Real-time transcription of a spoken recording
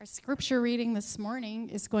Our scripture reading this morning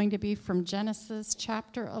is going to be from Genesis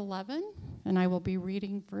chapter 11, and I will be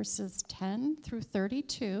reading verses 10 through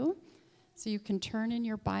 32. So you can turn in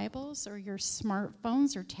your Bibles or your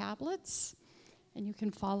smartphones or tablets, and you can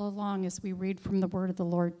follow along as we read from the word of the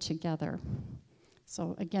Lord together.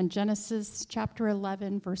 So again, Genesis chapter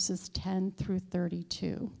 11, verses 10 through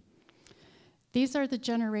 32. These are the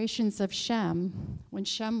generations of Shem. When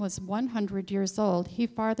Shem was 100 years old, he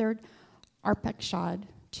fathered Arpachshad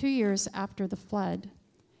 2 years after the flood.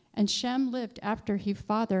 And Shem lived after he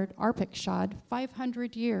fathered Arpachshad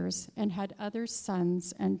 500 years and had other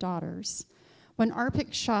sons and daughters. When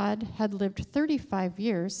Arpachshad had lived 35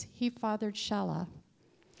 years, he fathered Shelah.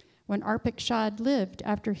 When Arpachshad lived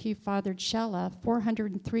after he fathered Shelah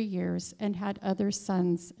 403 years and had other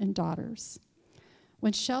sons and daughters.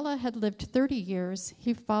 When Shelah had lived 30 years,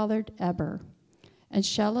 he fathered Eber. And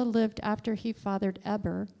Shelah lived after he fathered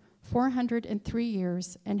Eber 403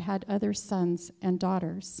 years and had other sons and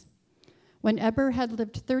daughters. When Eber had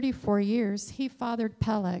lived 34 years, he fathered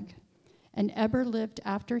Peleg. And Eber lived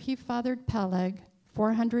after he fathered Peleg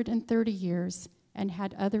 430 years and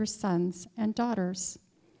had other sons and daughters.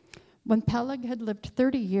 When Peleg had lived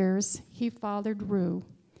 30 years, he fathered Reu.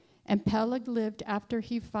 And Peleg lived after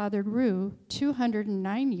he fathered Reu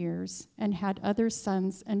 209 years and had other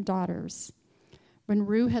sons and daughters. When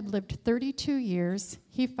Reu had lived 32 years,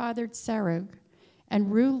 he fathered Serug. And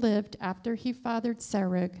Reu lived after he fathered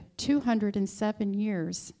Serug 207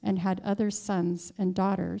 years and had other sons and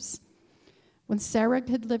daughters. When Serug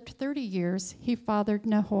had lived 30 years, he fathered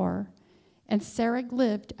Nahor. And Serug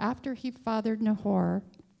lived after he fathered Nahor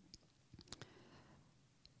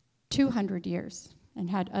 200 years and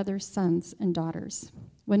had other sons and daughters.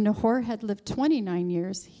 When Nahor had lived 29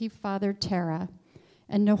 years, he fathered Terah.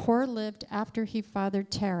 And Nahor lived after he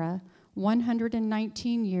fathered Terah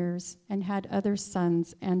 119 years and had other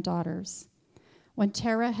sons and daughters. When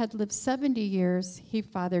Terah had lived 70 years, he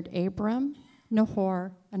fathered Abram,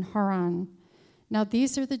 Nahor, and Haran. Now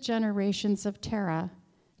these are the generations of Terah.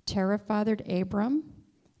 Terah fathered Abram,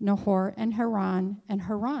 Nahor, and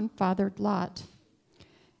Haran fathered Lot.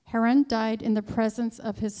 Haran died in the presence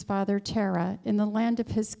of his father Terah in the land of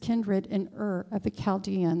his kindred in Ur of the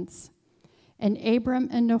Chaldeans. And Abram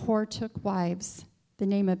and Nahor took wives. The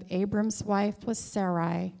name of Abram's wife was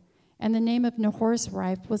Sarai, and the name of Nahor's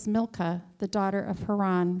wife was Milcah, the daughter of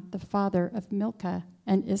Haran, the father of Milcah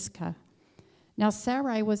and Iscah. Now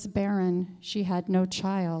Sarai was barren, she had no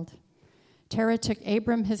child. Terah took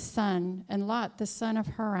Abram his son, and Lot the son of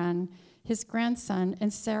Haran, his grandson,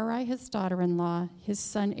 and Sarai his daughter-in-law, his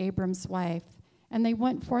son Abram's wife. And they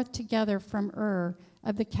went forth together from Ur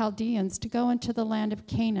of the Chaldeans to go into the land of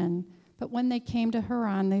Canaan. But when they came to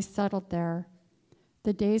Haran, they settled there.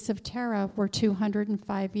 The days of Terah were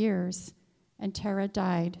 205 years, and Terah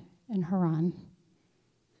died in Haran.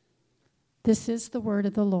 This is the word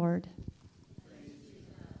of the Lord.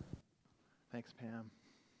 Thanks, Pam.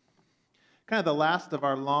 Kind of the last of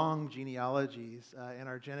our long genealogies in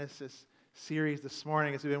our Genesis series this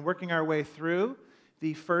morning, as we've been working our way through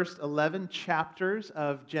the first 11 chapters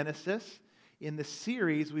of Genesis in the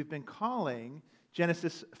series we've been calling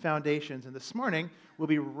Genesis Foundations. And this morning, we'll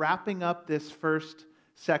be wrapping up this first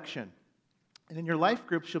section. And in your life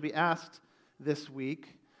groups, you'll be asked this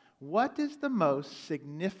week, what is the most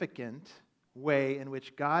significant way in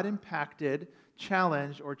which God impacted,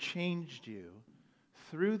 challenged, or changed you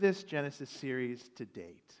through this Genesis series to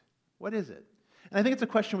date? What is it? And I think it's a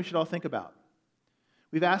question we should all think about.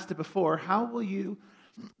 We've asked it before, how will you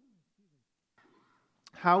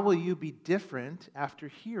be different after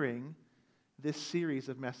hearing this series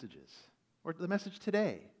of messages, or the message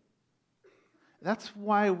today? That's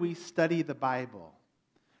why we study the Bible,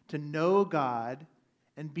 to know God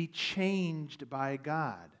and be changed by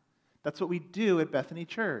God. That's what we do at Bethany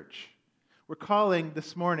Church. We're calling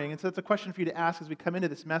this morning, and so it's a question for you to ask as we come into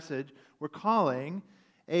this message, we're calling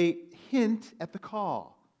a hint at the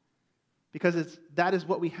call, because that is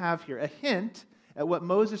what we have here, a hint at what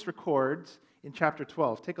Moses records in chapter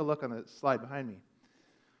 12. Take a look on the slide behind me.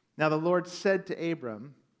 Now the Lord said to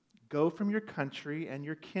Abram, "Go from your country and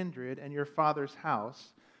your kindred and your father's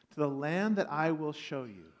house to the land that I will show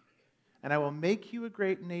you, and I will make you a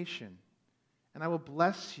great nation, and I will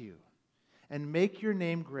bless you and make your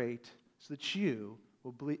name great so that you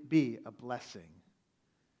will be a blessing."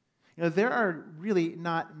 You know, there are really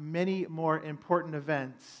not many more important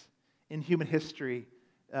events in human history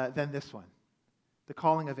than this one, the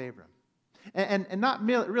calling of Abram. And not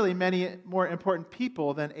really many more important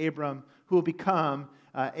people than Abram who will become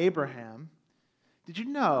Abraham. Did you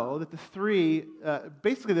know that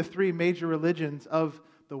basically the three major religions of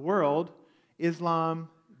the world, Islam,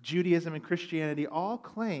 Judaism and Christianity all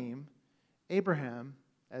claim Abraham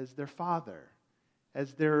as their father,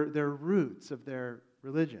 as their roots of their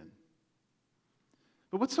religion.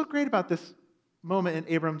 But what's so great about this moment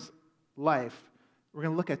in Abram's life we're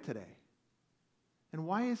going to look at today? And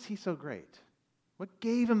why is he so great? What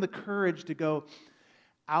gave him the courage to go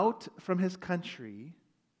out from his country,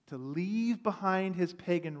 to leave behind his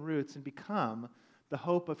pagan roots and become the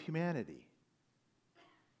hope of humanity?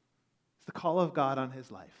 It's the call of God on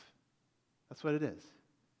his life. That's what it is.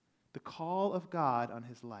 The call of God on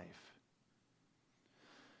his life.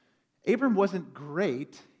 Abram wasn't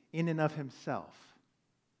great in and of himself.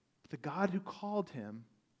 But the God who called him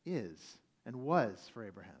is and was for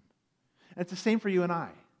Abraham. And it's the same for you and I.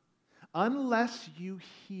 Unless you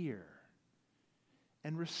hear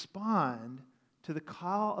and respond to the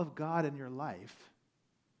call of God in your life,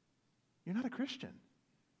 you're not a Christian.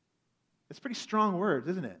 It's pretty strong words,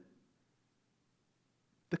 isn't it?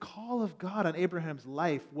 The call of God on Abraham's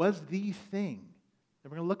life was the thing.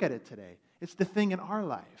 And we're going to look at it today. It's the thing in our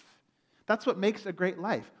life. That's what makes a great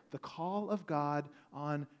life, the call of God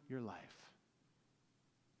on your life.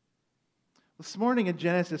 This morning in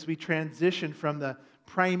Genesis, we transition from the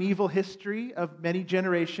primeval history of many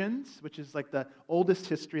generations, which is like the oldest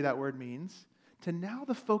history that word means, to now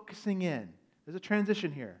the focusing in. There's a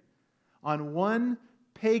transition here on one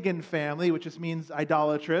pagan family, which just means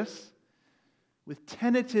idolatrous, with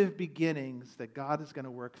tentative beginnings that God is going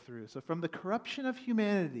to work through. So from the corruption of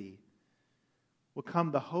humanity will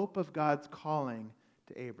come the hope of God's calling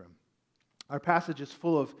to Abram. Our passage is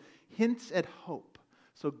full of hints at hope.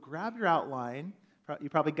 So grab your outline. You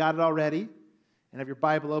probably got it already. And have your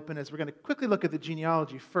Bible open as we're going to quickly look at the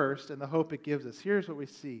genealogy first and the hope it gives us. Here's what we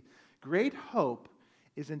see. Great hope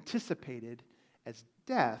is anticipated as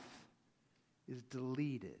death is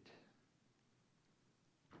deleted.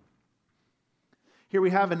 Here we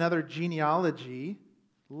have another genealogy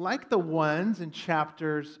like the ones in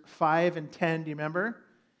chapters 5 and 10, do you remember?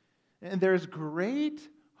 And there's great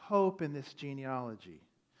hope in this genealogy.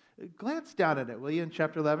 Glance down at it, will you, in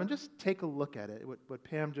chapter 11? Just take a look at it, what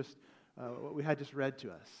Pam what we had just read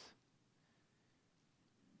to us.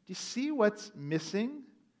 Do you see what's missing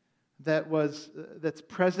that's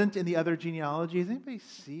present in the other genealogies? Anybody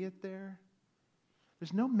see it there?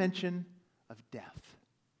 There's no mention of death.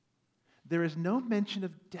 There is no mention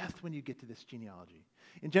of death when you get to this genealogy.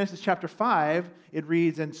 In Genesis chapter 5, it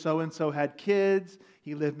reads, and so had kids,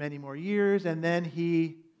 he lived many more years, and then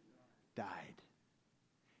he died.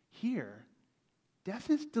 Here, death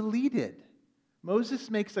is deleted. Moses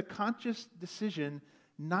makes a conscious decision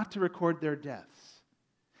not to record their deaths.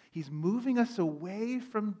 He's moving us away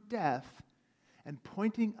from death and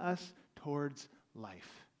pointing us towards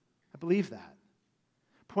life. I believe that.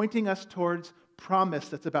 Pointing us towards promise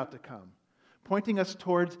that's about to come. Pointing us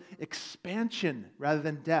towards expansion rather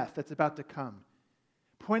than death that's about to come.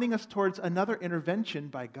 Pointing us towards another intervention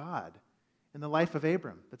by God in the life of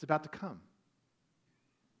Abram that's about to come.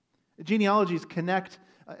 The genealogies connect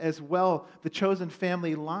as well the chosen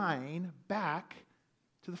family line back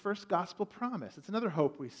to the first gospel promise. It's another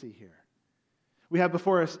hope we see here. We have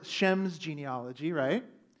before us Shem's genealogy, right?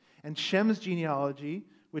 And Shem's genealogy,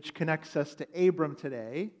 which connects us to Abram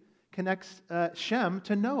today, connects Shem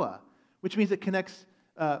to Noah, which means it connects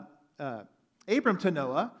Abram to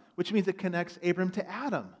Noah, which means it connects Abram to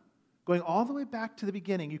Adam. Going all the way back to the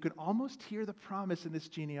beginning, you can almost hear the promise in this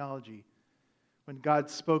genealogy when God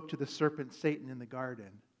spoke to the serpent Satan in the garden.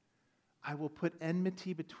 I will put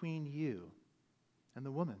enmity between you and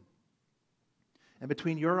the woman, and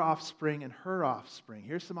between your offspring and her offspring.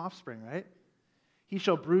 Here's some offspring, right? He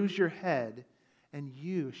shall bruise your head, and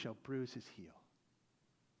you shall bruise his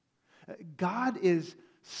heel. God is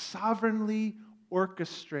sovereignly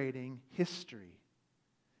orchestrating history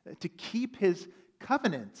to keep his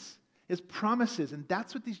covenants, his promises, and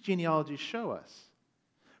that's what these genealogies show us.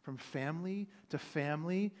 From family to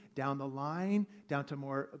family, down the line, down to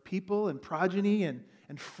more people and progeny and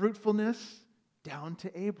fruitfulness, down to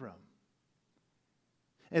Abram.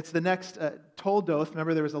 It's the next Toldoth.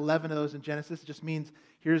 Remember, there was 11 of those in Genesis. It just means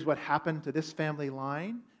here's what happened to this family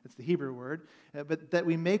line. It's the Hebrew word. But that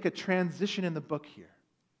we make a transition in the book here.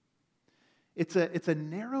 It's a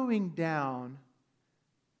narrowing down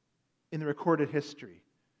in the recorded history.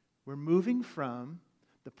 We're moving from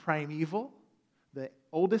the primeval, the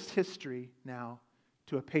oldest history now,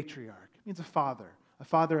 to a patriarch. It means a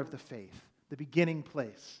father of the faith, the beginning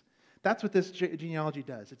place. That's what this genealogy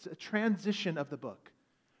does. It's a transition of the book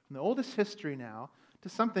from the oldest history now to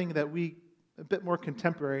something that a bit more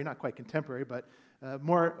contemporary, not quite contemporary, but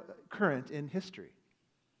more current in history.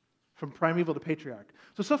 from primeval to patriarch.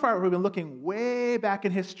 So far we've been looking way back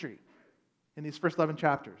in history in these first 11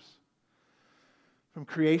 chapters. From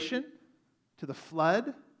creation to the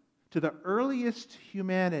flood to the earliest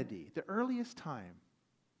humanity, the earliest time.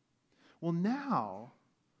 Well, now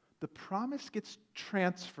the promise gets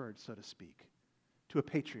transferred, so to speak, to a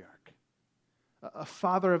patriarch, a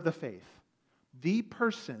father of the faith, the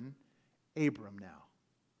person, Abram now,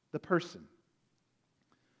 the person.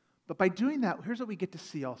 But by doing that, here's what we get to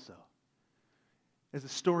see also. As the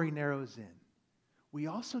story narrows in, we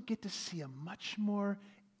also get to see a much more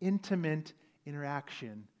intimate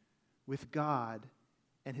interaction with God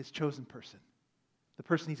and his chosen person, the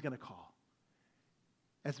person he's going to call.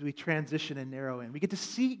 As we transition and narrow in, we get to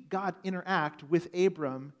see God interact with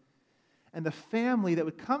Abram and the family that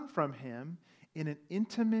would come from him in an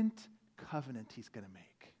intimate covenant he's going to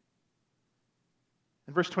make.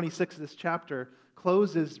 And verse 26 of this chapter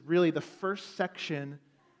closes really the first section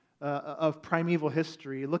of primeval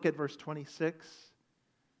history. Look at verse 26.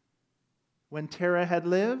 When Terah had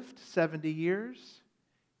lived 70 years,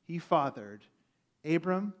 he fathered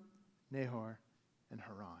Abram, Nahor, and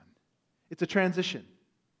Haran. It's a transition.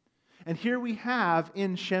 And here we have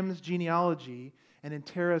in Shem's genealogy and in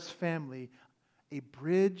Terah's family a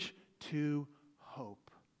bridge to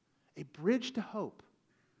hope. A bridge to hope.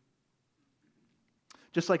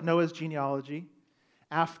 Just like Noah's genealogy,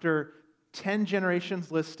 after 10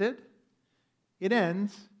 generations listed, it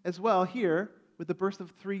ends as well here with the birth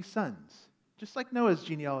of 3 sons, just like Noah's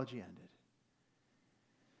genealogy ended.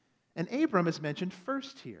 And Abram is mentioned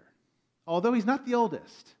first here, although he's not the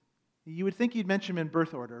oldest. You would think you'd mention him in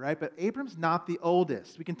birth order, right? But Abram's not the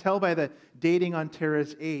oldest. We can tell by the dating on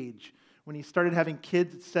Terah's age. When he started having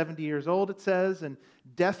kids at 70 years old, it says, and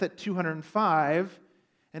death at 205,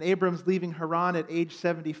 and Abram's leaving Haran at age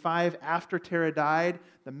 75 after Terah died,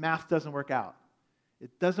 the math doesn't work out.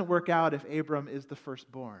 It doesn't work out if Abram is the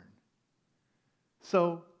firstborn.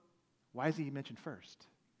 So, why is he mentioned first?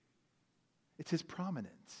 It's his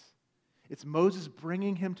prominence. It's Moses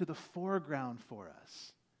bringing him to the foreground for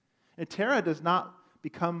us. And Terah does not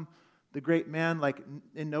become the great man like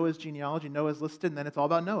in Noah's genealogy. Noah's listed, and then it's all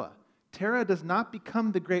about Noah. Terah does not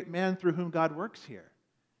become the great man through whom God works here.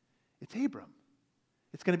 It's Abram.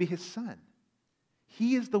 It's going to be his son.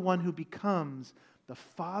 He is the one who becomes the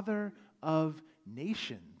father of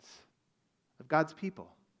nations, of God's people.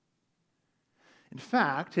 In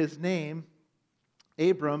fact, his name,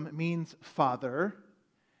 Abram, means father,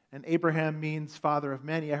 and Abraham means father of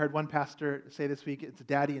many. I heard one pastor say this week, it's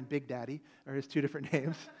Daddy and Big Daddy, are his 2 different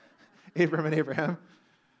names, Abram and Abraham.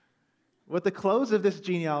 With the close of this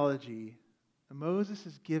genealogy, Moses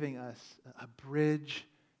is giving us a bridge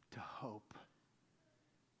to hope.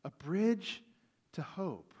 A bridge to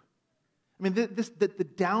hope. I mean, the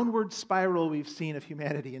downward spiral we've seen of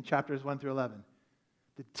humanity in chapters 1 through 11,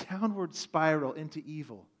 the downward spiral into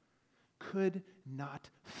evil could not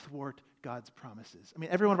thwart God's promises. I mean,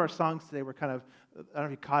 every one of our songs today were kind of, I don't know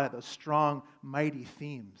if you caught it, those strong, mighty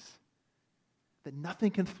themes. That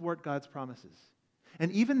nothing can thwart God's promises.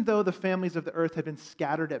 And even though the families of the earth had been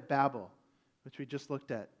scattered at Babel, which we just looked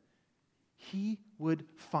at, he would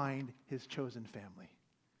find his chosen family.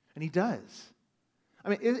 And he does. I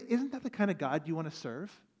mean, isn't that the kind of God you want to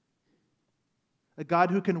serve? A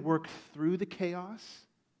God who can work through the chaos,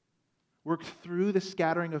 work through the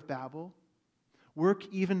scattering of Babel, work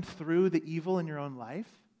even through the evil in your own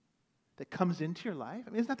life that comes into your life? I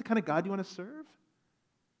mean, isn't that the kind of God you want to serve?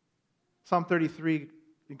 Psalm 33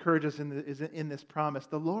 encourages in this promise,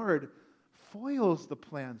 the Lord foils the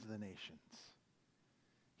plans of the nations.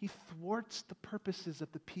 He thwarts the purposes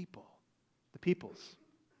of the peoples.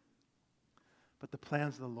 But the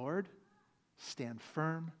plans of the Lord stand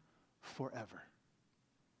firm forever.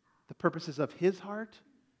 The purposes of his heart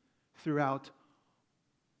throughout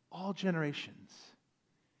all generations.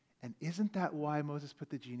 And isn't that why Moses put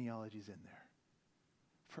the genealogies in there?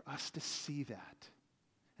 For us to see that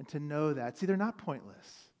and to know that. See, they're not pointless.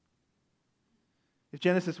 If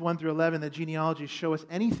Genesis 1 through 11, the genealogies show us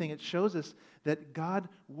anything, it shows us that God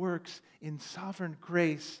works in sovereign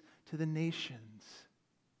grace to the nations.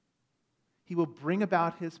 He will bring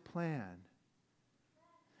about his plan.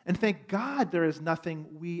 And thank God there is nothing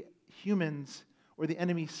we humans or the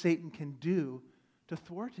enemy Satan can do to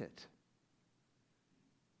thwart it.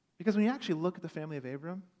 Because when you actually look at the family of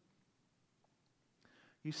Abram,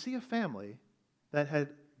 you see a family that had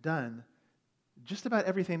done just about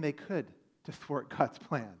everything they could to thwart God's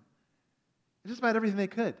plan. Just about everything they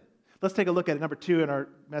could. Let's take a look at it. Number 2 in our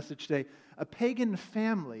message today. A pagan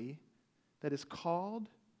family that is called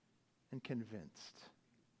and convinced.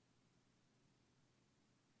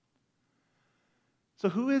 So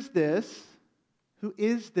who is this? Who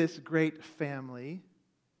is this great family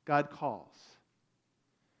God calls?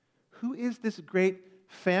 Who is this great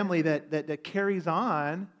family that carries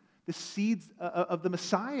on the seeds of the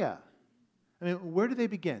Messiah? I mean, where do they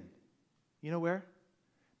begin? You know where?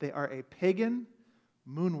 They are a pagan,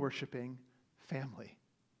 moon-worshiping family.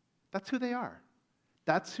 That's who they are.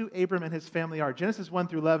 That's who Abram and his family are. Genesis 1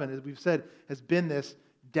 through 11, as we've said, has been this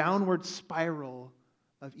downward spiral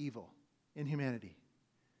of evil in humanity.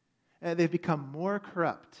 And they've become more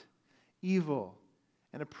corrupt, evil,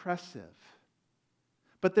 and oppressive.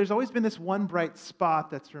 But there's always been this one bright spot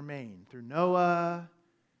that's remained through Noah,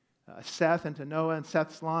 Seth into Noah and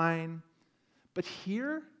Seth's line. But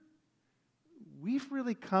here, we've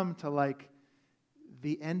really come to like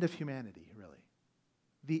the end of humanity, really.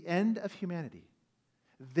 The end of humanity.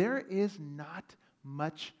 There is not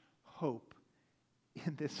much hope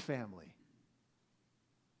in this family.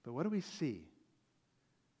 But what do we see?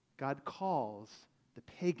 God calls the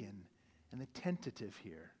pagan and the tentative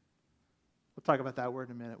here. We'll talk about that word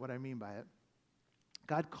in a minute, what I mean by it.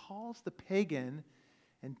 God calls the pagan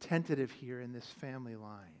and tentative here in this family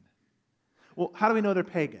line. Well, how do we know they're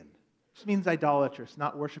pagan? This means idolatrous,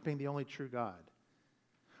 not worshiping the only true God.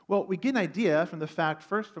 Well, we get an idea from the fact,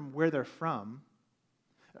 first, from where they're from.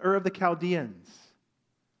 Ur of the Chaldeans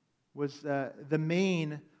was the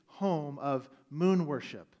main home of moon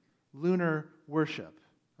worship, lunar worship,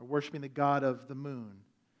 or worshiping the god of the moon.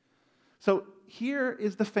 So here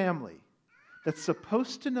is the family that's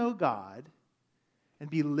supposed to know God and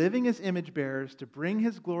be living as image bearers to bring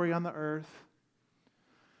his glory on the earth,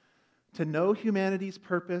 to know humanity's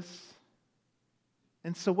purpose.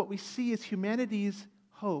 And so what we see is humanity's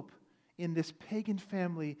hope in this pagan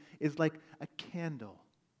family is like a candle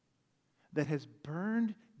that has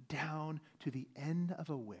burned down to the end of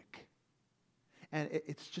a wick. And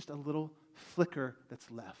it's just a little flicker that's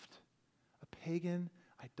left. A pagan,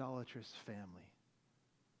 idolatrous family.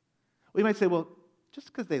 We might say, well, just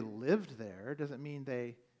because they lived there doesn't mean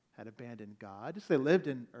they had abandoned God. Just they lived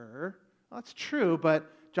in Ur. Well, that's true,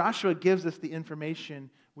 but Joshua gives us the information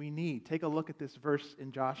we need. Take a look at this verse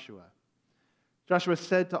in Joshua. Joshua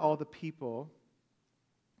said to all the people,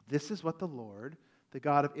 "This is what the Lord, the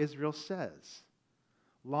God of Israel, says.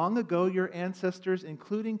 Long ago your ancestors,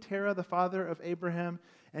 including Terah, the father of Abraham,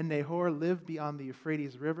 and Nahor, lived beyond the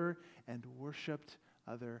Euphrates River and worshipped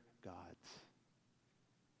other gods.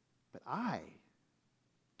 But I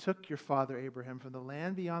took your father Abraham from the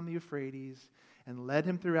land beyond the Euphrates and led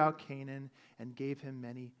him throughout Canaan and gave him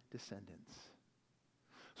many descendants."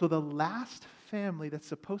 So the last family that's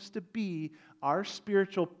supposed to be our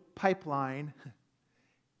spiritual pipeline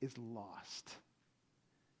is lost.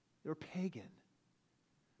 They're pagan,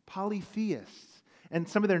 polytheists, and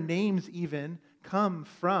some of their names even come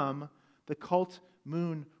from the cult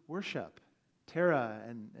moon worship. Terah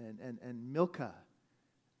and Milcah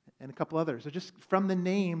and a couple others. They're just from the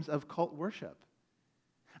names of cult worship.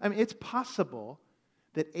 I mean, it's possible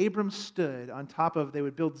that Abram stood on top of, they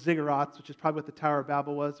would build ziggurats, which is probably what the Tower of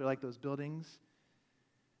Babel was. They're like those buildings.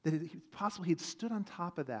 That it's possible he'd stood on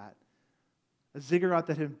top of that, a ziggurat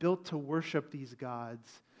that had been built to worship these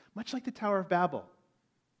gods, much like the Tower of Babel.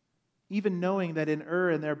 Even knowing that in Ur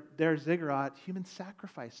and their ziggurat, human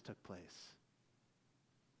sacrifice took place.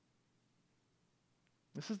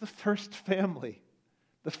 This is the first family,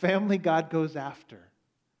 the family God goes after.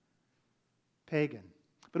 Pagan.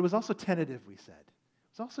 But it was also tentative, we said.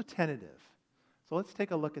 It was also tentative. So let's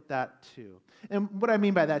take a look at that too. And what I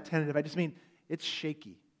mean by that tentative, I just mean it's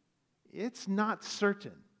shaky. It's not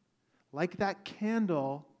certain. Like that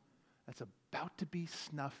candle that's about to be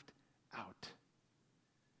snuffed out.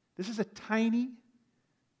 This is a tiny,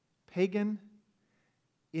 pagan,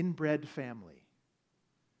 inbred family.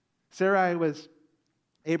 Sarai was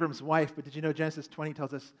Abram's wife, but did you know Genesis 20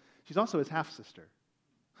 tells us she's also his half-sister?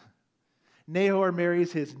 Nahor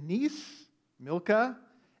marries his niece, Milcah,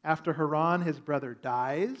 after Haran, his brother,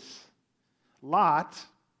 dies. Lot,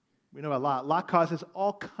 we know about Lot. Lot causes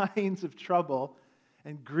all kinds of trouble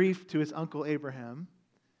and grief to his uncle Abraham.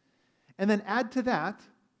 And then add to that,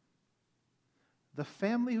 the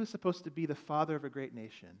family who's supposed to be the father of a great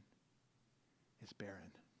nation is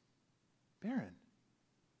barren. Barren.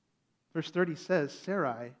 Verse 30 says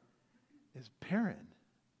Sarai is barren.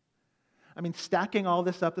 I mean, stacking all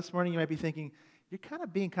this up this morning, you might be thinking, you're kind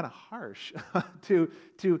of being kind of harsh to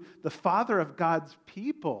the father of God's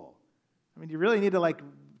people. I mean, do you really need to like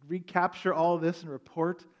recapture all of this and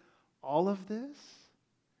report all of this?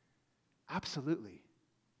 Absolutely.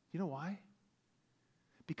 You know why?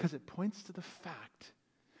 Because it points to the fact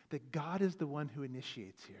that God is the one who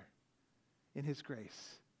initiates here in his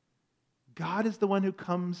grace. God is the one who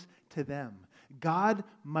comes to them. God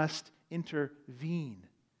must intervene.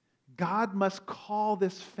 God must call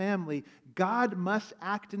this family. God must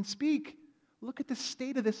act and speak. Look at the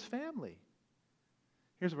state of this family.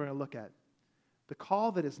 Here's what we're going to look at. The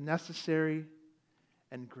call that is necessary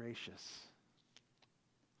and gracious.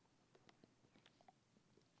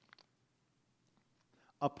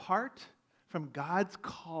 Apart from God's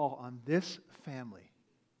call on this family,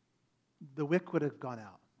 the wick would have gone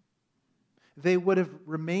out. They would have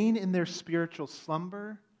remained in their spiritual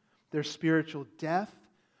slumber, their spiritual death.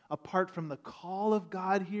 Apart from the call of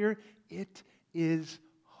God here, it is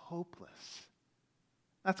hopeless.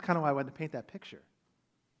 That's kind of why I wanted to paint that picture.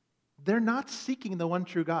 They're not seeking the one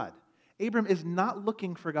true God. Abram is not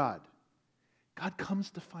looking for God. God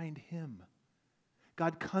comes to find him.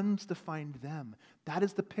 God comes to find them. That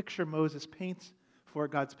is the picture Moses paints for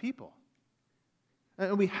God's people.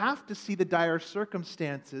 And we have to see the dire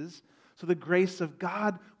circumstances so the grace of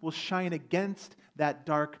God will shine against that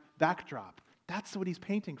dark backdrop. That's what he's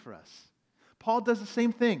painting for us. Paul does the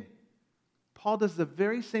same thing. Paul does the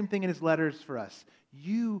very same thing in his letters for us.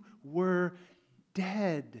 You were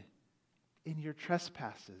dead in your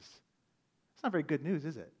trespasses. It's not very good news,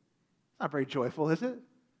 is it? It's not very joyful, is it?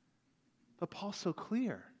 But Paul's so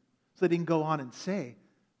clear, so that he can go on and say,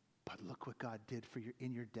 but look what God did for you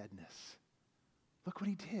in your deadness. Look what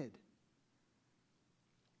he did.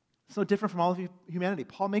 It's no different from all of humanity.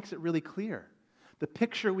 Paul makes it really clear. The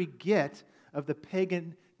picture we get of the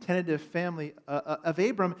pagan tentative family of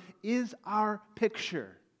Abram is our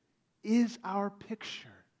picture. Is our picture.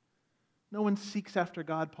 No one seeks after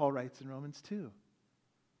God, Paul writes in Romans 2.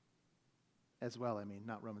 As well, I mean,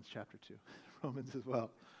 not Romans chapter 2. Romans as well.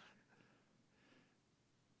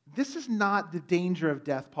 This is not the danger of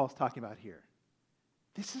death Paul's talking about here.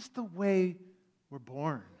 This is the way we're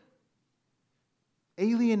born.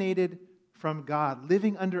 Alienated from God,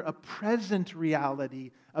 living under a present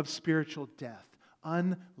reality of spiritual death,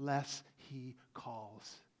 unless he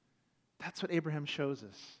calls. That's what Abraham shows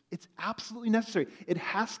us. It's absolutely necessary. It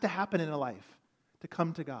has to happen in a life to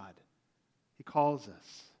come to God. He calls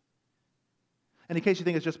us. And in case you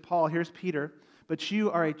think it's just Paul, here's Peter. But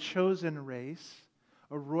you are a chosen race,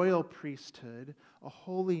 a royal priesthood, a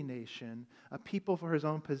holy nation, a people for his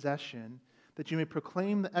own possession, that you may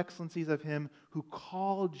proclaim the excellencies of him who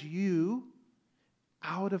called you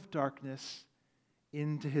out of darkness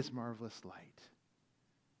into his marvelous light.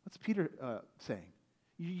 What's Peter saying?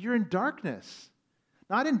 You're in darkness.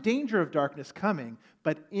 Not in danger of darkness coming,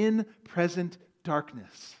 but in present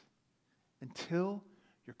darkness. Until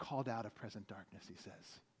you're called out of present darkness, he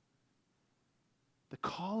says. The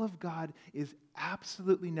call of God is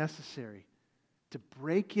absolutely necessary to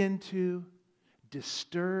break into,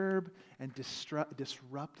 disturb, and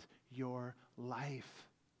disrupt your life.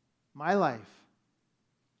 My life.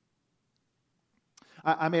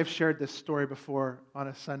 I may have shared this story before on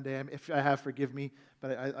a Sunday. If I have, forgive me,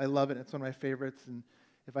 but I love it. It's one of my favorites, and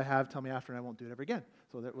if I have, tell me after, and I won't do it ever again.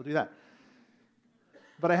 So we'll do that.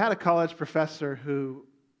 But I had a college professor who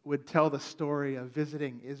would tell the story of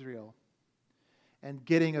visiting Israel and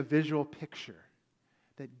getting a visual picture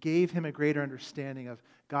that gave him a greater understanding of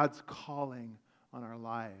God's calling on our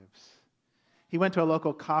lives. He went to a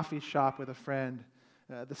local coffee shop with a friend,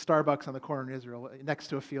 the Starbucks on the corner in Israel, next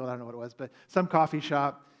to a field, I don't know what it was, but some coffee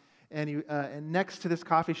shop. And next to this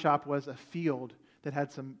coffee shop was a field that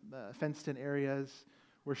had some fenced-in areas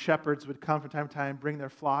where shepherds would come from time to time, bring their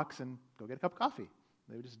flocks, and go get a cup of coffee.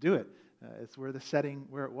 They would just do it. It's where the setting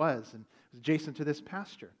where it was, and it was adjacent to this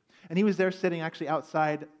pasture. And he was there sitting actually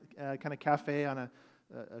outside, kind of cafe on a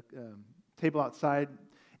table outside,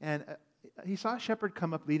 and he saw a shepherd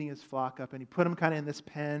come up leading his flock up, and he put them kind of in this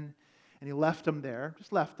pen, and he left them there,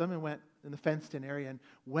 just left them, and went in the fenced-in area and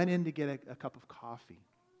went in to get a cup of coffee.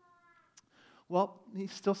 Well,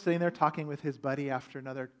 he's still sitting there talking with his buddy after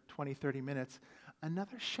another 20, 30 minutes.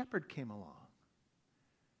 Another shepherd came along.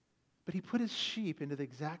 But he put his sheep into the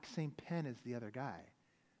exact same pen as the other guy.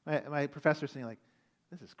 My professor's saying, like,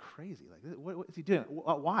 this is crazy. Like, what is he doing?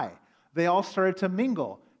 Why? They all started to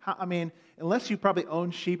mingle. Unless you probably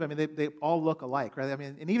own sheep, they all look alike, right?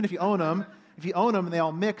 And even if you own them and they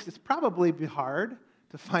all mix, it's probably hard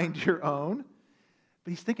to find your own.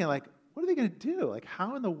 But he's thinking, like, what are they going to do? Like,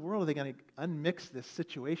 how in the world are they going to unmix this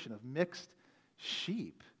situation of mixed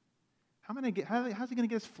sheep? How's he going to get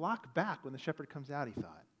his flock back when the shepherd comes out, he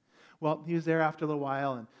thought. Well, he was there after a little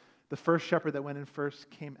while, and the first shepherd that went in first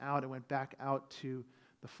came out and went back out to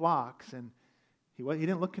the flocks, and he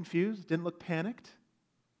didn't look confused, didn't look panicked.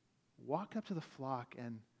 Walked up to the flock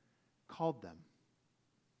and called them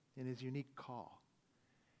in his unique call.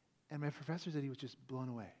 And my professor said he was just blown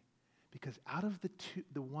away Because out of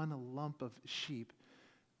the one lump of sheep,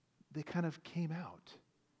 they kind of came out.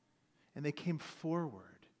 And they came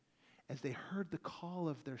forward as they heard the call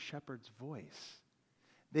of their shepherd's voice.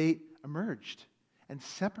 They emerged and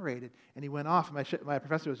separated, and he went off. My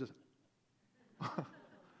professor was just,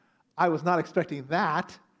 I was not expecting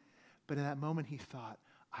that. But in that moment, he thought,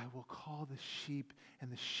 I will call the sheep,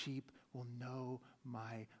 and the sheep will know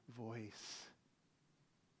my voice.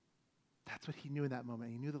 That's what he knew in that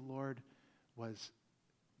moment. He knew the Lord was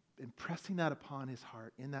impressing that upon his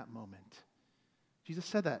heart in that moment. Jesus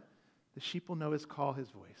said that. The sheep will know his call, his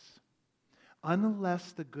voice.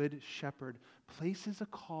 Unless the good shepherd places a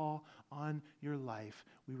call on your life,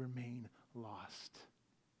 we remain lost.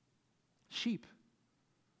 Sheep,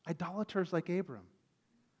 idolaters like Abram,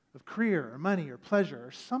 of career or money or pleasure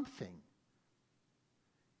or something.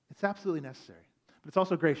 It's absolutely necessary. But it's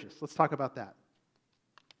also gracious. Let's talk about that.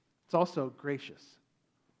 It's also gracious.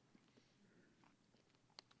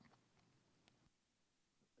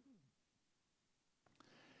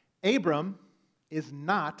 Abram is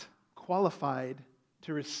not qualified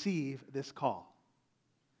to receive this call.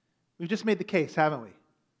 We've just made the case, haven't we?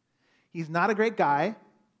 He's not a great guy,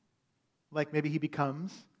 like maybe he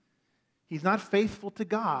becomes. He's not faithful to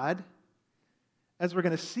God. As we're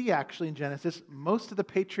going to see actually in Genesis, most of the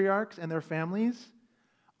patriarchs and their families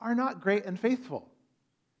are not great and faithful.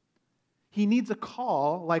 He needs a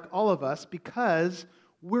call, like all of us, because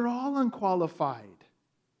we're all unqualified.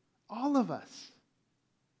 All of us.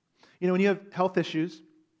 You know, when you have health issues,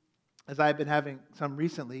 as I've been having some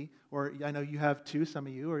recently, or I know you have too, some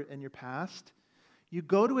of you, or in your past, you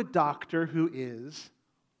go to a doctor who is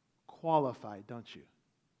qualified, don't you?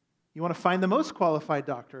 You want to find the most qualified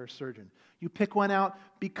doctor or surgeon. You pick one out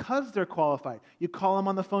because they're qualified. You call them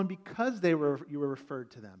on the phone because you were referred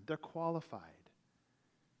to them. They're qualified.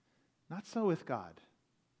 Not so with God.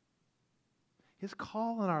 His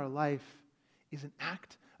call in our life is an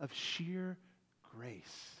act of sheer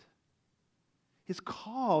grace. His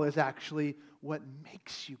call is actually what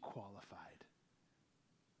makes you qualified.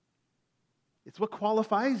 It's what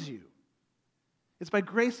qualifies you. It's by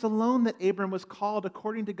grace alone that Abram was called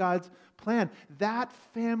according to God's plan. That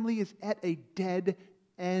family is at a dead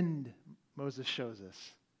end, Moses shows us.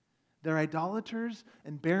 They're idolaters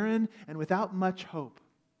and barren and without much hope.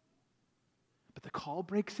 But the call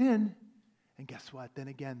breaks in, and guess what? Then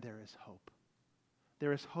again, there is hope.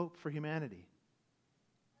 There is hope for humanity.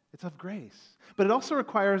 It's of grace. But it also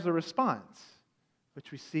requires a response,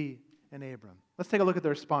 which we see in Abram. Let's take a look at the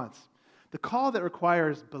response. The call that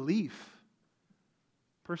requires belief,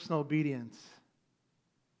 personal obedience,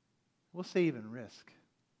 we'll say even risk.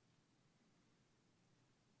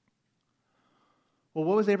 Well,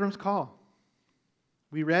 what was Abram's call?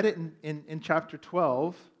 We read it in chapter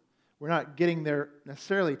 12. We're not getting there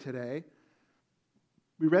necessarily today.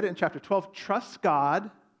 We read it in chapter 12. Trust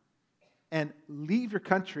God and leave your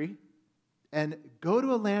country and go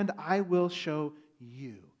to a land I will show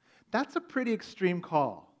you. That's a pretty extreme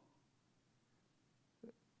call.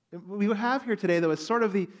 We have here today, though, is sort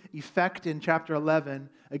of the effect in chapter 11,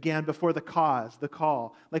 again, before the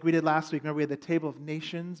call, like we did last week. Remember, we had the table of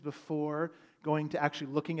nations before going to actually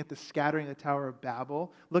looking at the scattering of the Tower of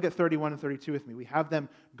Babel. Look at 31 and 32 with me. We have them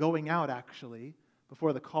going out, actually,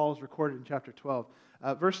 before the call is recorded in chapter 12.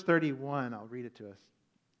 Verse 31, I'll read it to us.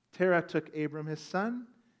 Terah took Abram his son,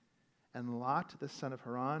 and Lot, the son of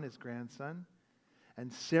Haran, his grandson,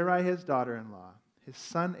 and Sarai his daughter-in-law, his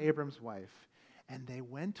son Abram's wife, and they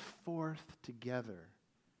went forth together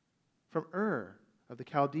from Ur of the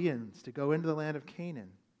Chaldeans to go into the land of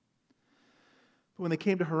Canaan. But when they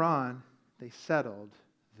came to Haran, they settled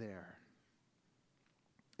there.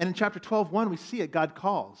 And in chapter 12:1, we see it. God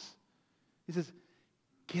calls. He says,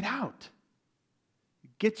 get out.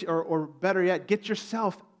 Or better yet, get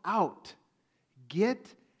yourself out. Get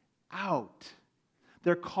out.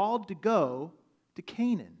 They're called to go to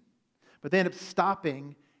Canaan, but they end up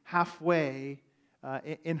stopping halfway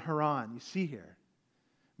in Haran. You see here.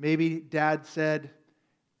 Maybe Dad said,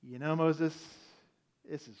 you know, Moses,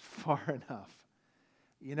 this is far enough.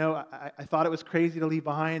 You know, I thought it was crazy to leave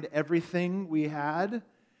behind everything we had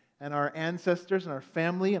and our ancestors and our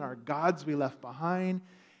family and our gods we left behind,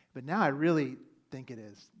 but now I really think it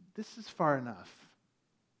is. This is far enough.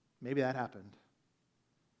 Maybe that happened.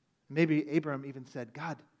 Maybe Abram even said,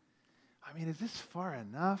 God, I mean, is this far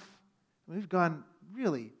enough? We've gone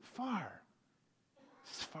really far.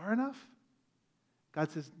 Is this far enough?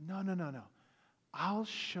 God says, no. I'll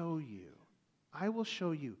show you. I will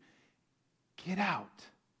show you. Get out.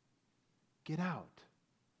 Get out.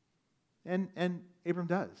 And Abram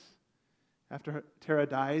does. After Terah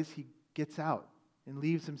dies, he gets out. and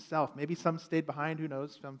leaves himself. Maybe some stayed behind, who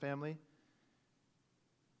knows, some family.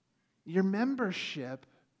 Your membership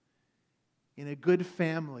in a good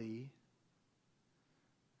family,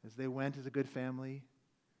 as they went as a good family,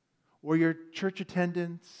 or your church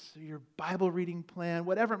attendance, or your Bible reading plan,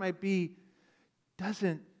 whatever it might be,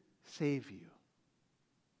 doesn't save you.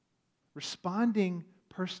 Responding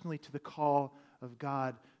personally to the call of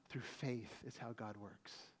God through faith is how God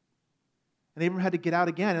works. And Abram had to get out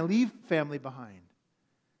again and leave family behind.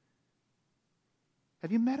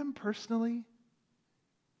 Have you met him personally?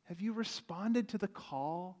 Have you responded to the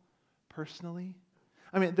call personally?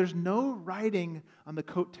 I mean, there's no riding on the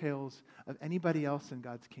coattails of anybody else in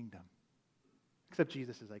God's kingdom. Except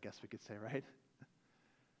Jesus's, I guess we could say, right?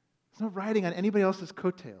 There's no riding on anybody else's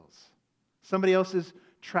coattails. Somebody else's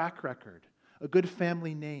track record, a good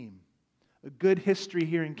family name, a good history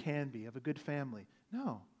here in Canby of a good family.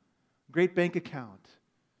 No. Great bank account,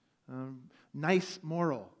 nice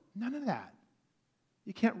moral. None of that.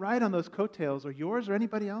 You can't ride on those coattails, or yours or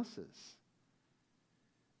anybody else's.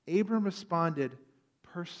 Abram responded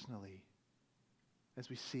personally, as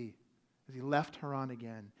we see, as he left Haran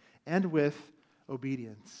again, and with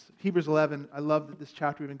obedience. Hebrews 11, I love that this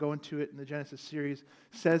chapter, we've been going to it in the Genesis series,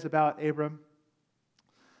 says about Abram,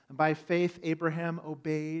 and by faith Abraham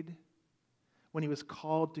obeyed when he was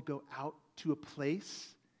called to go out to a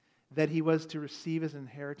place that he was to receive as an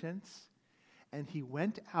inheritance, and he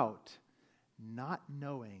went out not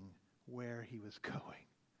knowing where he was going.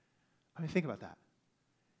 I mean, think about that.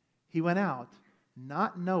 He went out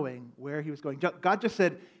not knowing where he was going. God just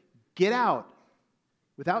said, get out,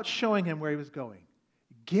 without showing him where he was going.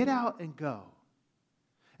 Get out and go.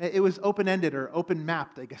 It was open-ended or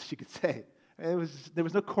open-mapped, I guess you could say. There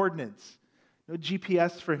was no coordinates, no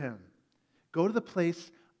GPS for him. Go to the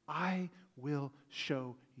place I will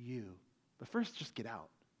show you. But first, just get out.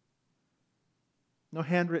 No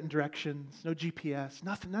handwritten directions, no GPS,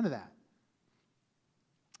 nothing, none of that.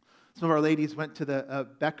 Some of our ladies went to the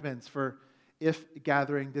Beckmans for IF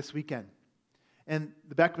gathering this weekend. And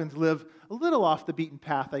the Beckmans live a little off the beaten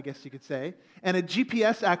path, I guess you could say. And a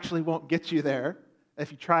GPS actually won't get you there.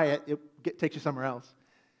 If you try it, it takes you somewhere else.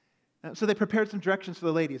 So they prepared some directions for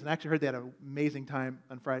the ladies. And I actually heard they had an amazing time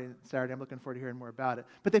on Friday and Saturday. I'm looking forward to hearing more about it.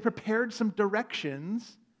 But they prepared some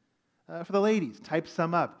directions for the ladies, typed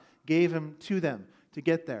some up, gave them to them to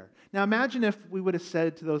get there. Now imagine if we would have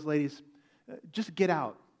said to those ladies, just get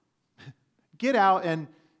out. Get out and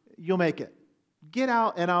you'll make it. Get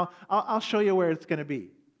out and I'll show you where it's going to be.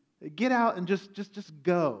 Get out and just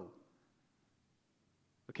go.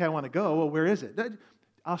 Okay, I want to go. Well, where is it?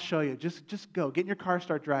 I'll show you. Just go. Get in your car,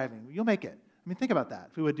 start driving. You'll make it. I mean, think about that,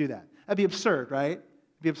 if we would do that. That'd be absurd, right? It'd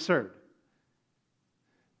be absurd.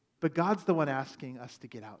 But God's the one asking us to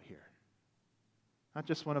get out here. Not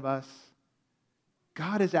just one of us.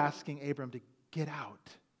 God is asking Abram to get out.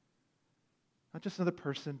 Not just another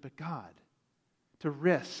person, but God. To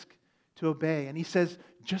risk, to obey. And he says,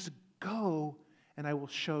 just go and I will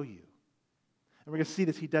show you. And we're going to see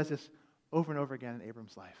this. He does this over and over again in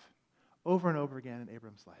Abram's life. Over and over again in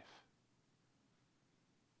Abram's life.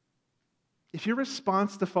 If your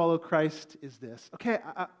response to follow Christ is this, okay,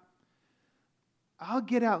 I'll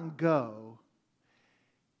get out and go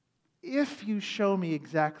if you show me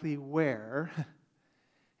exactly where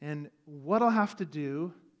and what I'll have to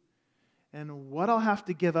do and what I'll have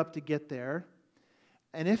to give up to get there.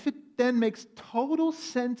 And if it then makes total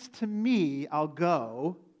sense to me, I'll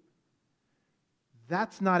go.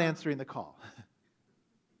 That's not answering the call.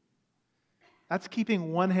 That's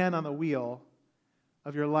keeping one hand on the wheel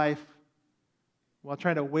of your life while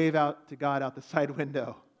trying to wave out to God out the side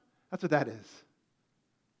window. That's what that is.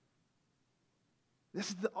 This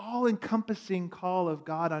is the all-encompassing call of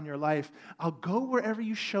God on your life. I'll go wherever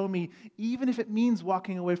you show me, even if it means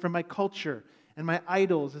walking away from my culture and my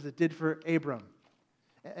idols, as it did for Abram,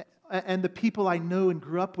 and the people I know and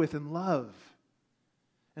grew up with and love,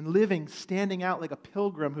 and living, standing out like a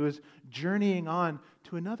pilgrim who is journeying on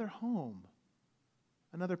to another home,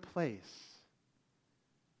 another place.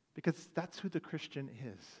 Because that's who the Christian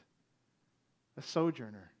is, a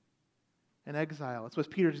sojourner, an exile. That's what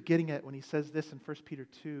Peter's getting at when he says this in 1 Peter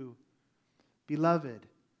 2. Beloved,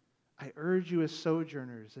 I urge you as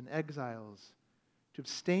sojourners and exiles to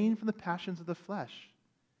abstain from the passions of the flesh,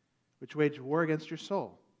 which wage war against your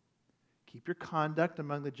soul. Keep your conduct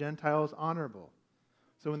among the Gentiles honorable,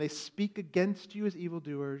 so when they speak against you as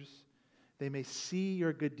evildoers, they may see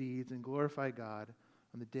your good deeds and glorify God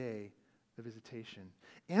on the day of visitation.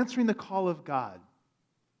 Answering the call of God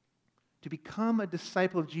to become a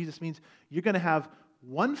disciple of Jesus means you're going to have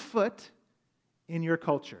one foot in your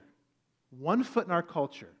culture, one foot in our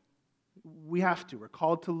culture. We have to. We're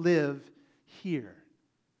called to live here,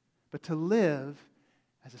 but to live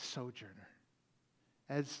as a sojourner,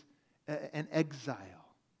 as an exile.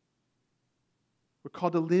 We're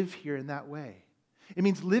called to live here in that way. It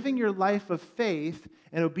means living your life of faith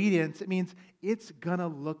and obedience. It means it's going to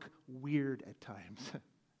look weird at times.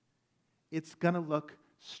 It's going to look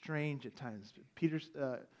strange at times. Peter's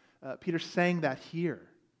saying that here.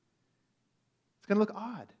 It's going to look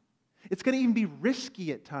odd. It's going to even be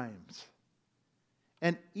risky at times.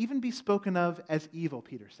 And even be spoken of as evil,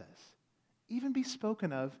 Peter says. Even be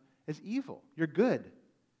spoken of as evil. You're good.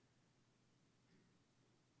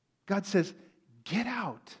 God says, get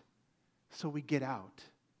out. So we get out.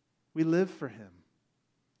 We live for him.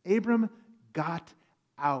 Abram got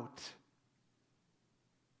out.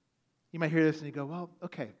 You might hear this and you go, well,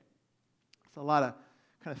 okay. It's a lot of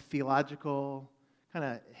kind of theological, kind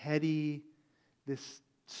of heady, this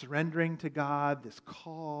surrendering to God, this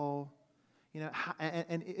call. You know,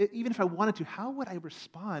 even if I wanted to, how would I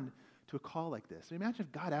respond to a call like this? Imagine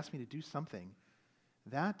if God asked me to do something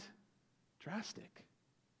that drastic,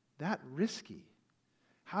 that risky.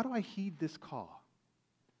 How do I heed this call?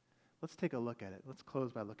 Let's take a look at it. Let's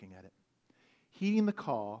close by looking at it. Heeding the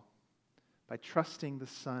call by trusting the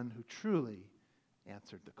Son who truly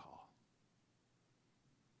answered the call.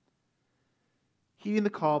 Heeding the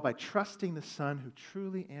call by trusting the Son who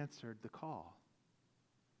truly answered the call.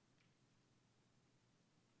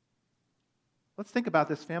 Let's think about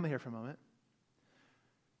this family here for a moment.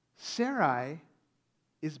 Sarai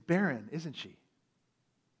is barren, isn't she?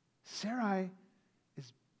 Sarai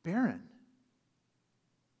is barren.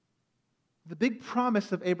 The big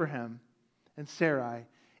promise of Abraham and Sarai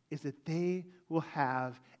is that they will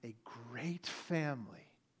have a great family.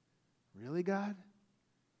 Really, God?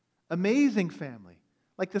 Amazing family.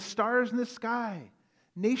 Like the stars in the sky.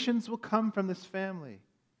 Nations will come from this family.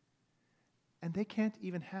 And they can't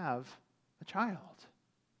even have a child,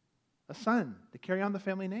 a son, to carry on the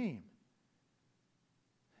family name.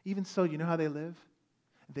 Even so, you know how they live?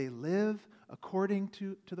 They live according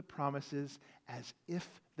to the promises as if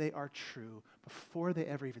they are true before they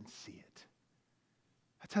ever even see it.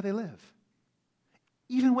 That's how they live.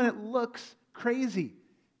 Even when it looks crazy.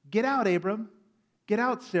 Get out, Abram. Get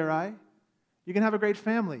out, Sarai. You're going to have a great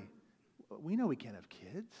family. We know we can't have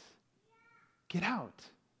kids. Get out.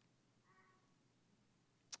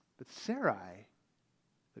 But Sarai,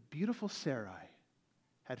 the beautiful Sarai,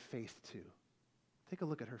 had faith too. Take a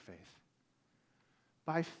look at her faith.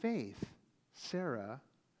 By faith, Sarah,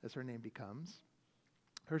 as her name becomes,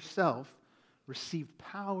 herself received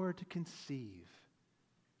power to conceive,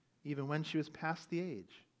 even when she was past the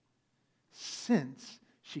age, since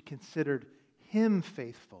she considered him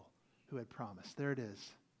faithful who had promised. There it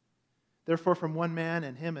is. Therefore, from one man,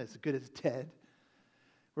 and him as good as dead,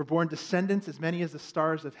 were born descendants as many as the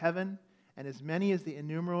stars of heaven, and as many as the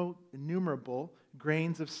innumerable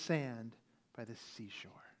grains of sand by the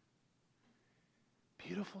seashore.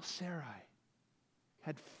 Beautiful Sarai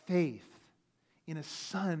had faith in a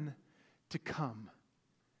son to come,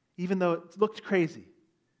 even though it looked crazy.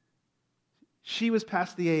 She was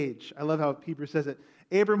past the age. I love how Hebrews says it.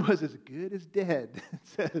 Abram was as good as dead, it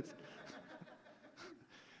says.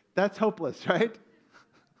 That's hopeless, right?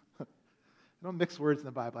 I don't mix words in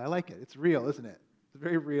the Bible. I like it. It's real, isn't it? It's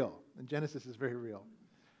very real. And Genesis is very real.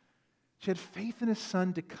 She had faith in his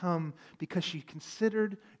son to come because she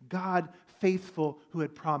considered God faithful who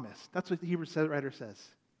had promised. That's what the Hebrew writer says.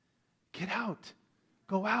 Get out.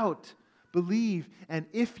 Go out. Believe. And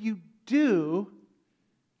if you do,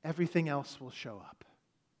 everything else will show up.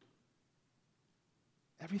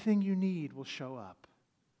 Everything you need will show up.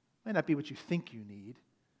 It might not be what you think you need,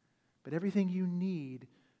 but everything you need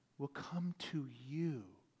will come to you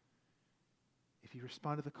if you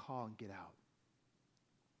respond to the call and get out.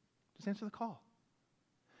 Just answer the call.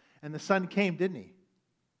 And the son came, didn't he?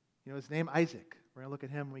 You know his name? Isaac. We're going to look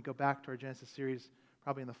at him when we go back to our Genesis series,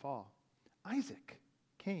 probably in the fall. Isaac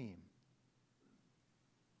came.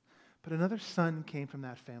 But another son came from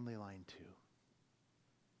that family line too.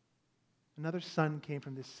 Another son came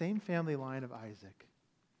from this same family line of Isaac.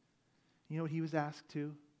 You know what he was asked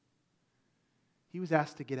to? He was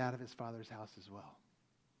asked to get out of his father's house as well.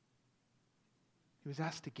 He was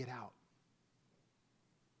asked to get out.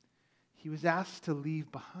 He was asked to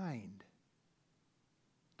leave behind,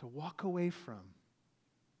 to walk away from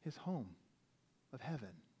his home of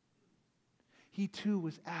heaven. He too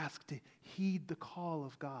was asked to heed the call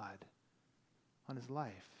of God on his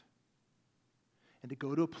life and to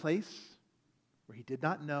go to a place where he did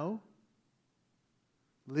not know,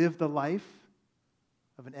 live the life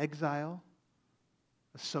of an exile,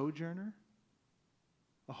 a sojourner,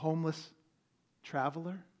 a homeless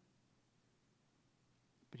traveler.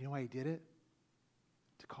 But you know why he did it?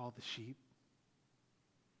 To call the sheep,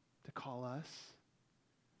 to call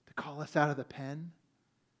us out of the pen.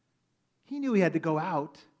 He knew he had to go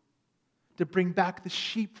out to bring back the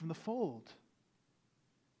sheep from the fold.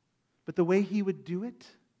 But the way he would do it,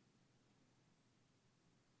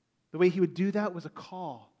 the way he would do that was a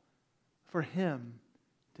call for him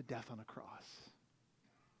to death on a cross.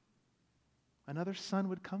 Another son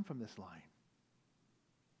would come from this line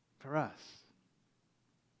for us.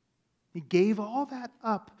 He gave all that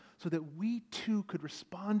up so that we too could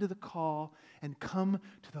respond to the call and come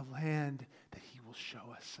to the land that he will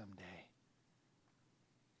show us someday.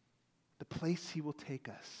 The place he will take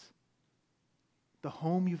us. The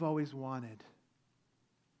home you've always wanted.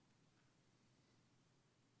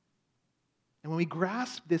 And when we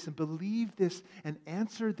grasp this and believe this and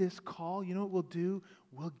answer this call, you know what we'll do?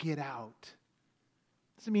 We'll get out.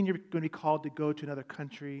 Doesn't mean you're going to be called to go to another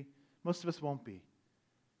country. Most of us won't be.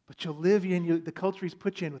 But you'll live in the culture he's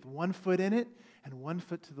put you in with one foot in it and one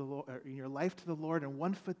foot to the Lord, in your life to the Lord, and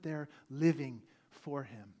one foot there living for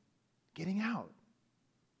him. Getting out.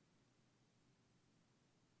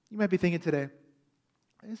 You might be thinking today,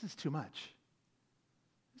 this is too much.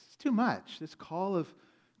 This is too much. This call of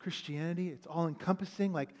Christianity, it's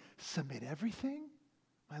all-encompassing, like submit everything,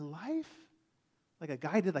 my life, like a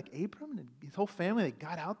guy did like Abram and his whole family, they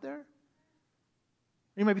got out there.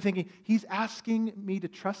 You might be thinking, he's asking me to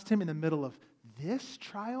trust him in the middle of this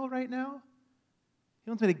trial right now?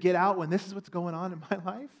 He wants me to get out when this is what's going on in my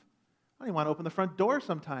life? I don't even want to open the front door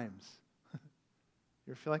sometimes.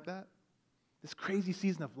 You ever feel like that? This crazy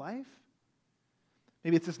season of life?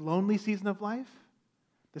 Maybe it's this lonely season of life?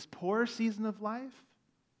 This poor season of life?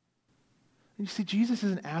 And you see, Jesus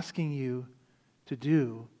isn't asking you to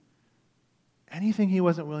do anything he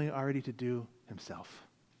wasn't willing already to do himself.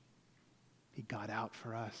 He got out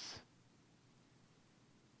for us.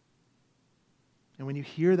 And when you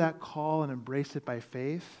hear that call and embrace it by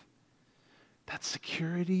faith, that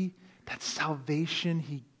security, that salvation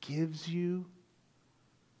he gives you,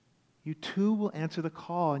 you too will answer the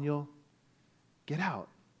call and you'll get out.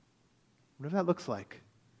 Whatever that looks like,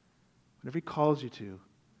 whatever he calls you to,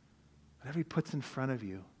 whatever he puts in front of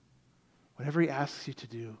you, whatever he asks you to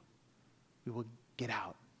do, we will get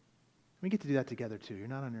out. We get to do that together too. You're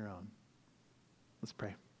not on your own. Let's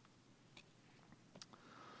pray.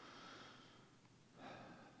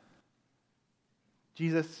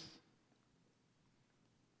 Jesus,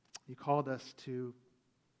 you called us to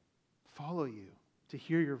follow you, to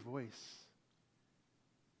hear your voice,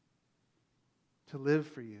 to live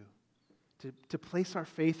for you, to place our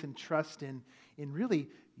faith and trust in really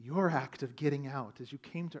your act of getting out as you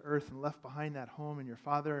came to earth and left behind that home and your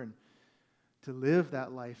Father, and to live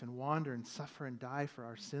that life and wander and suffer and die for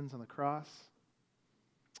our sins on the cross.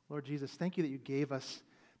 Lord Jesus, thank you that you gave us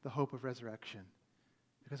the hope of resurrection.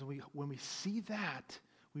 Because when we see that,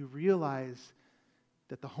 we realize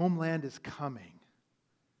that the homeland is coming.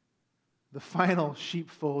 The final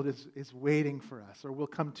sheepfold is waiting for us, or will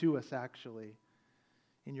come to us actually,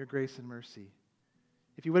 in your grace and mercy.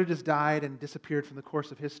 If you would have just died and disappeared from the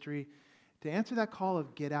course of history, to answer that call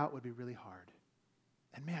of get out would be really hard.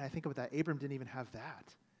 And man, I think about that. Abram didn't even have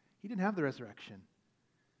that. He didn't have the resurrection.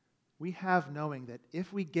 We have knowing that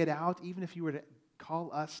if we get out, even if you were to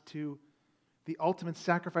call us to the ultimate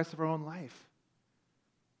sacrifice of our own life,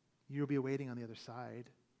 you'll be awaiting on the other side.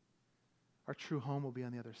 Our true home will be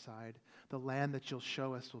on the other side. The land that you'll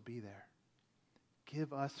show us will be there.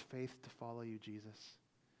 Give us faith to follow you, Jesus,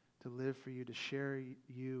 to live for you, to share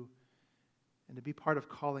you, and to be part of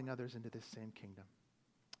calling others into this same kingdom.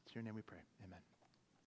 It's in your name we pray. Amen.